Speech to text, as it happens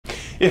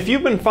If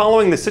you've been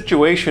following the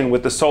situation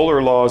with the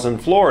solar laws in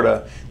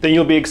Florida, then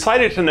you'll be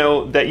excited to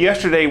know that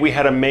yesterday we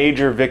had a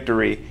major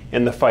victory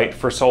in the fight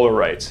for solar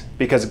rights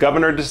because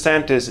Governor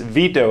DeSantis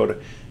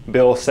vetoed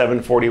Bill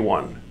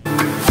 741.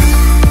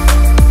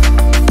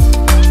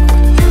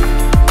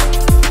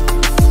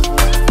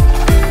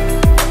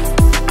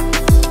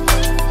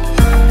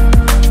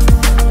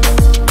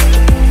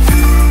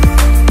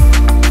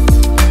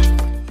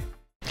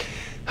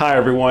 Hi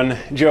everyone,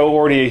 Joe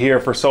Ordia here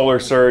for Solar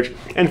Surge,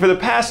 and for the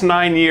past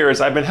 9 years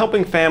I've been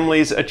helping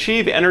families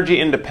achieve energy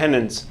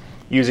independence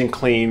using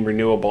clean,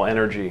 renewable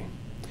energy.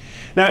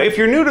 Now if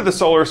you're new to the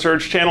Solar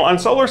Surge channel, on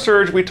Solar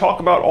Surge we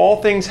talk about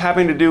all things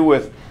having to do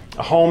with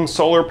home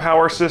solar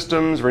power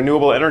systems,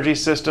 renewable energy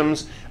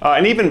systems,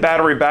 and even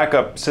battery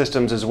backup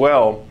systems as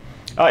well.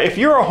 If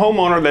you're a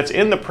homeowner that's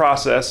in the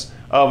process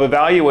of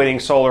evaluating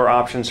solar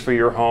options for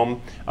your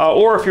home,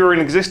 or if you're an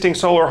existing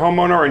solar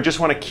homeowner and just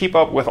want to keep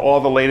up with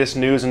all the latest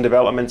news and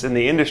developments in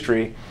the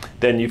industry,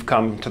 then you've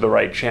come to the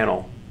right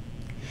channel.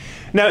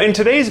 Now in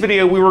today's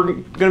video we were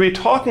going to be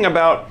talking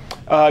about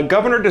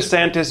Governor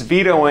DeSantis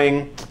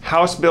vetoing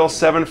House Bill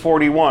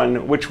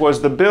 741, which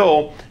was the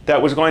bill that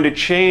was going to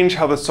change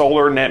how the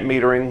solar net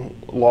metering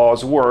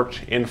laws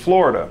worked in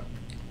Florida.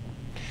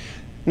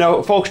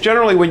 Now, folks,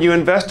 generally when you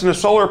invest in a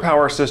solar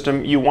power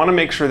system, you want to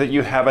make sure that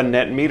you have a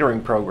net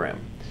metering program.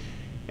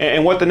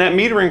 And what the net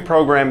metering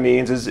program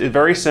means is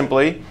very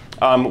simply,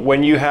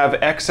 when you have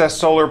excess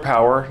solar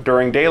power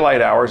during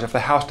daylight hours, if the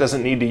house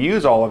doesn't need to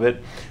use all of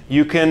it,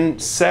 you can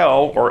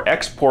sell or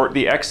export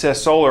the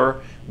excess solar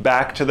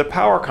back to the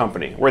power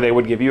company, where they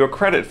would give you a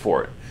credit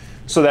for it.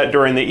 So that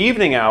during the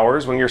evening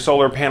hours, when your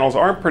solar panels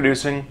aren't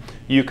producing,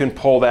 you can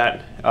pull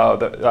that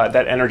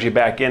energy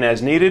back in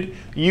as needed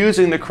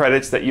using the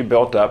credits that you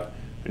built up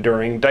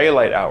during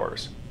daylight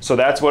hours. So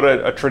that's what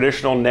a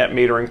traditional net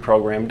metering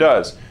program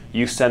does.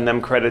 You send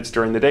them credits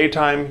during the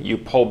daytime, you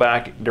pull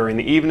back during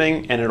the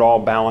evening, and it all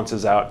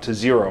balances out to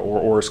zero,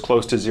 or as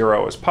close to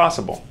zero as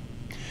possible.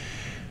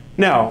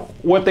 Now,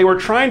 what they were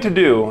trying to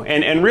do,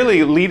 and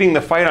really leading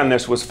the fight on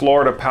this, was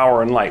Florida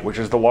Power and Light, which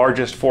is the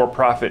largest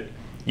for-profit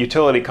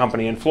utility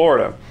company in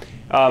Florida.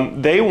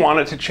 They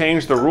wanted to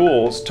change the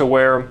rules to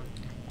where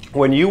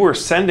when you were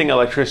sending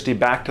electricity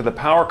back to the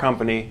power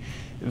company,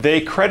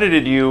 they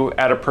credited you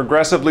at a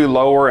progressively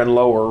lower and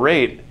lower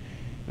rate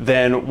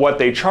than what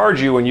they charge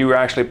you when you were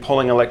actually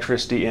pulling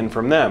electricity in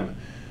from them.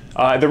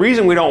 The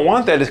reason we don't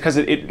want that is because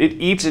it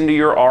eats into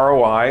your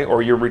ROI,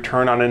 or your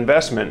return on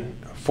investment,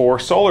 for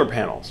solar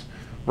panels.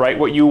 Right?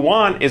 What you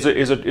want is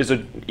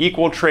a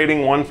equal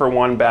trading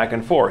one-for-one back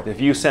and forth.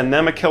 If you send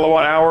them a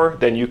kilowatt hour,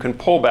 then you can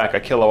pull back a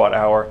kilowatt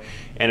hour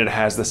and it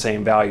has the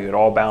same value. It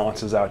all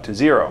balances out to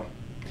zero.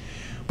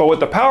 But what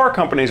the power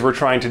companies were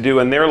trying to do,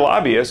 and their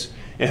lobbyists,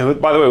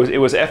 and by the way, it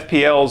was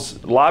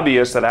FPL's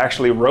lobbyists that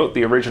actually wrote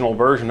the original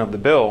version of the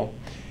bill,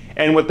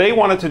 and what they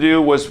wanted to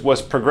do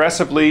was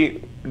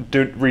progressively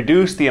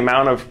reduce the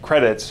amount of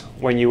credits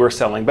when you were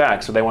selling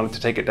back. So they wanted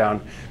to take it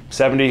down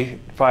 75%,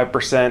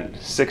 60%,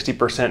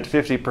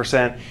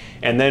 50%,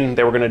 and then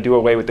they were going to do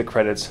away with the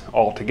credits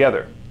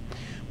altogether.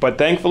 But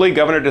thankfully,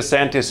 Governor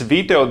DeSantis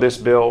vetoed this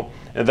bill,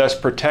 thus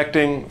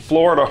protecting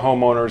Florida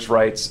homeowners'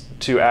 rights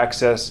to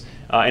access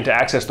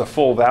the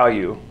full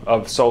value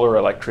of solar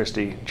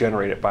electricity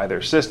generated by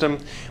their system,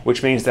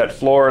 which means that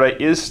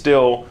Florida is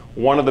still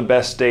one of the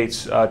best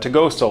states to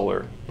go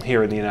solar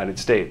here in the United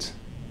States.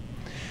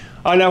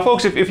 Now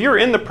folks, if you're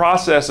in the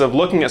process of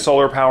looking at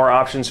solar power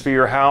options for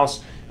your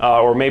house,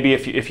 or maybe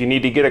if you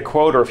need to get a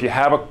quote, or if you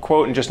have a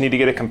quote and just need to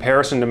get a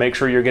comparison to make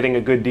sure you're getting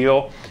a good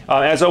deal,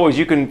 as always,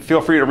 you can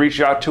feel free to reach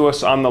out to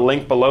us on the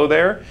link below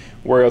there,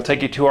 where it'll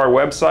take you to our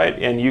website,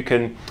 and you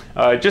can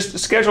just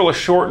schedule a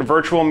short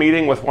virtual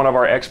meeting with one of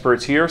our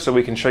experts here so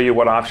we can show you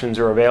what options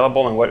are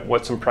available and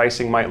what some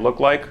pricing might look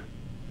like.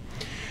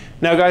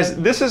 Now guys,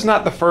 this is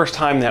not the first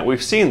time that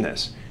we've seen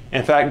this.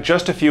 In fact,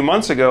 just a few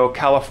months ago,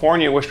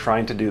 California was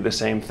trying to do the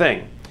same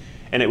thing.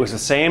 And it was the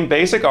same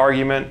basic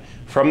argument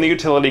from the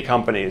utility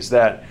companies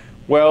that,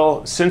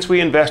 well, since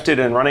we invested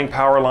in running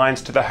power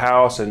lines to the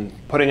house and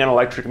putting an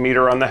electric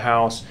meter on the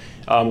house,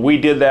 we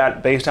did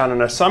that based on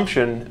an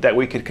assumption that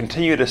we could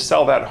continue to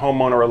sell that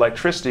homeowner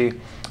electricity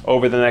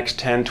over the next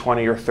 10,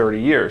 20, or 30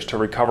 years to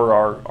recover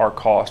our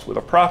cost with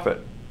a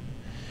profit.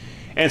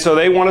 And so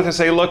they wanted to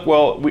say, look,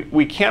 well,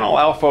 we can't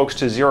allow folks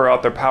to zero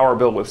out their power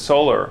bill with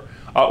solar,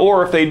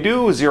 or if they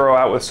do zero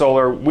out with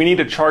solar, we need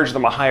to charge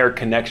them a higher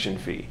connection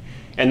fee.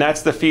 And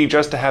that's the fee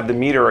just to have the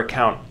meter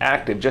account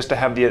active, just to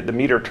have the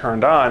meter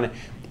turned on,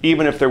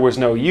 even if there was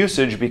no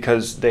usage,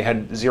 because they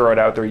had zeroed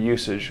out their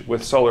usage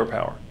with solar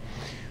power.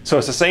 So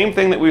it's the same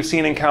thing that we've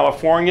seen in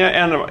California,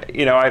 and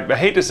you know, I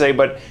hate to say,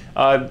 but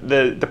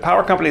the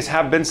power companies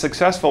have been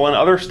successful in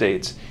other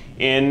states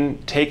in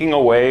taking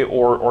away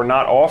or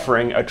not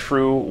offering a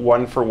true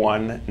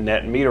one-for-one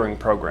net metering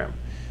program.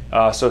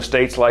 So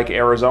states like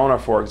Arizona,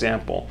 for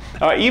example,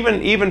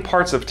 even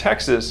parts of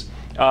Texas,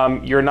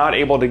 you're not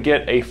able to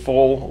get a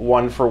full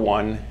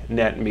one-for-one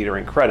net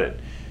metering credit.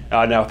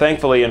 Now,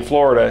 thankfully in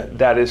Florida,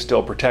 that is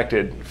still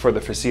protected for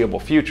the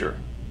foreseeable future.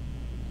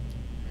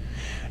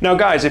 Now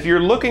guys, if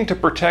you're looking to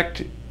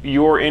protect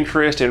your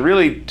interest and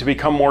really to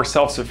become more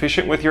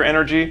self-sufficient with your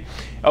energy,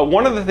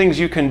 one of the things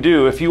you can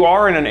do if you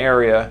are in an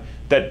area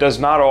that does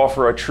not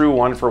offer a true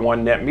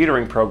one-for-one net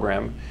metering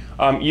program,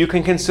 you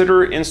can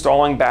consider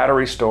installing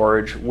battery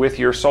storage with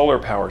your solar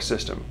power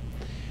system.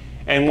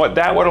 And what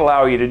that would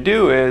allow you to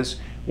do is,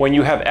 when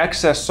you have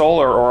excess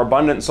solar or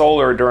abundant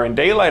solar during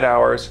daylight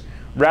hours,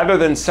 rather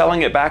than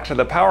selling it back to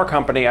the power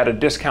company at a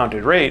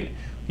discounted rate,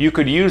 you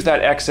could use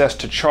that excess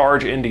to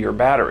charge into your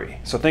battery.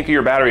 So think of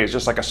your battery as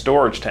just like a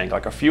storage tank,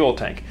 like a fuel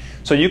tank.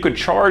 So you could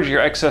charge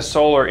your excess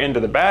solar into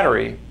the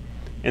battery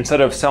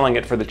instead of selling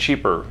it for the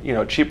cheaper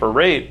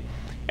rate.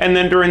 And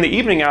then during the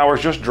evening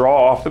hours, just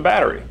draw off the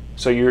battery.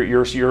 So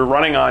you're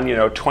running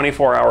on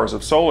 24 hours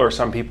of solar,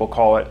 some people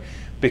call it,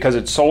 because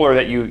it's solar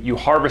that you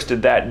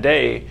harvested that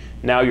day.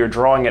 Now you're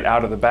drawing it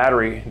out of the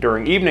battery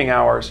during evening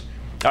hours.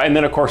 And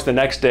then of course the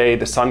next day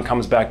the sun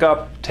comes back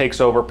up, takes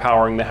over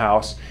powering the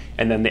house,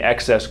 and then the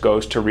excess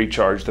goes to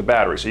recharge the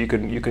battery. So you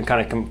can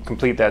kind of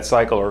complete that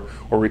cycle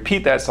or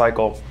repeat that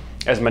cycle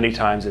as many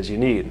times as you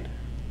need.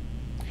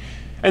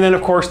 And then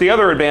of course the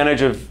other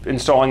advantage of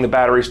installing the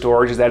battery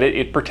storage is that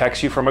it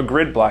protects you from a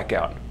grid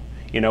blackout.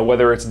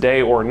 Whether it's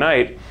day or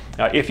night,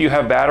 if you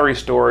have battery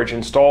storage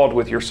installed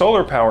with your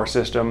solar power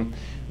system,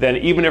 then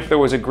even if there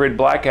was a grid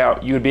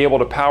blackout, you would be able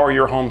to power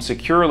your home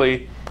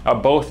securely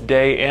both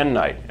day and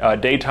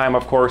night. Daytime,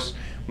 of course,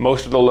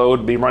 most of the load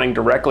would be running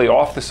directly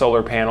off the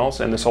solar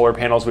panels, and the solar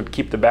panels would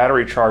keep the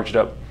battery charged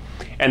up.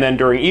 And then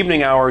during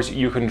evening hours,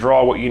 you can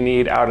draw what you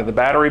need out of the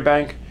battery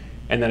bank,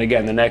 and then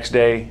again the next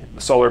day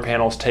the solar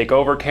panels take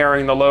over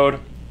carrying the load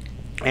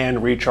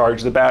and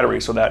recharge the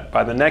battery, so that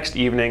by the next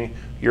evening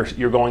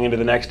you're going into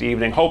the next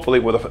evening hopefully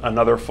with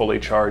another fully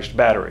charged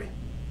battery.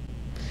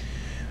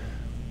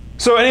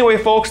 So anyway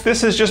folks,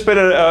 this has just been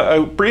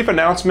a brief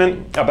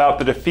announcement about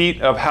the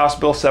defeat of House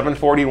Bill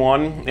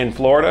 741 in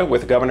Florida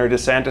with Governor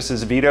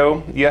DeSantis'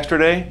 veto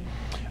yesterday.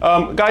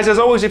 Guys, as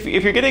always, if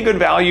you're getting good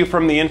value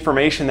from the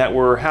information that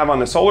we have on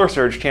the Solar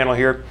Surge channel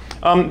here,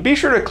 be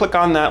sure to click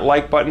on that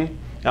like button.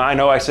 Now, I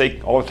know I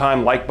say all the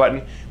time like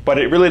button, but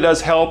it really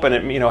does help, and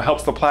it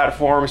helps the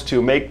platforms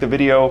to make the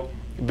video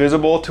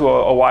visible to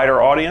a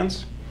wider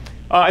audience.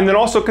 And then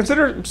also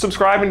consider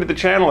subscribing to the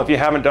channel if you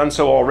haven't done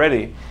so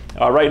already.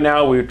 Right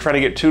now we're trying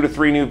to get 2 to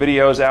 3 new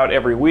videos out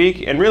every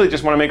week, and really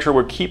just want to make sure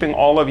we're keeping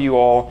all of you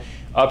all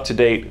up to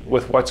date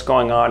with what's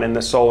going on in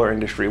the solar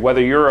industry.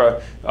 Whether you're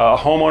a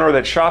homeowner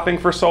that's shopping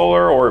for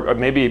solar, or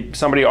maybe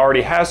somebody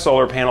already has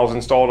solar panels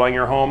installed on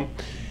your home,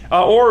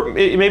 or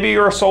maybe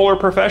you're a solar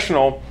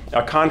professional,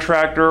 a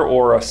contractor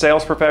or a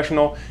sales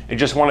professional, and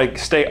just want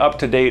to stay up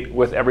to date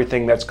with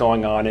everything that's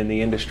going on in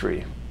the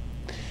industry.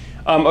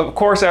 Of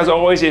course, as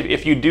always,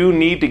 if you do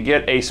need to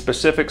get a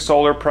specific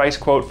solar price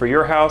quote for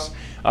your house,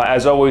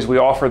 as always, we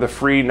offer the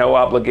free no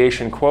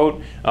obligation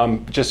quote.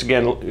 Just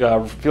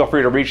again, feel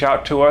free to reach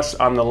out to us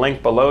on the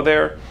link below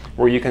there,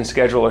 where you can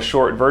schedule a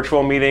short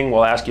virtual meeting.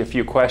 We'll ask you a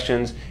few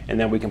questions, and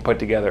then we can put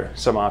together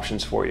some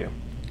options for you.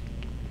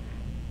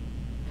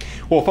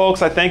 Well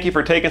folks, I thank you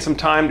for taking some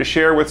time to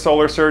share with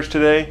Solar Surge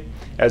today.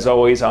 As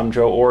always, I'm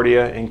Joe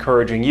Ordia,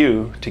 encouraging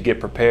you to get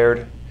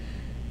prepared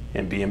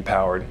and be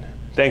empowered.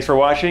 Thanks for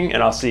watching,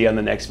 and I'll see you on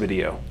the next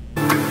video.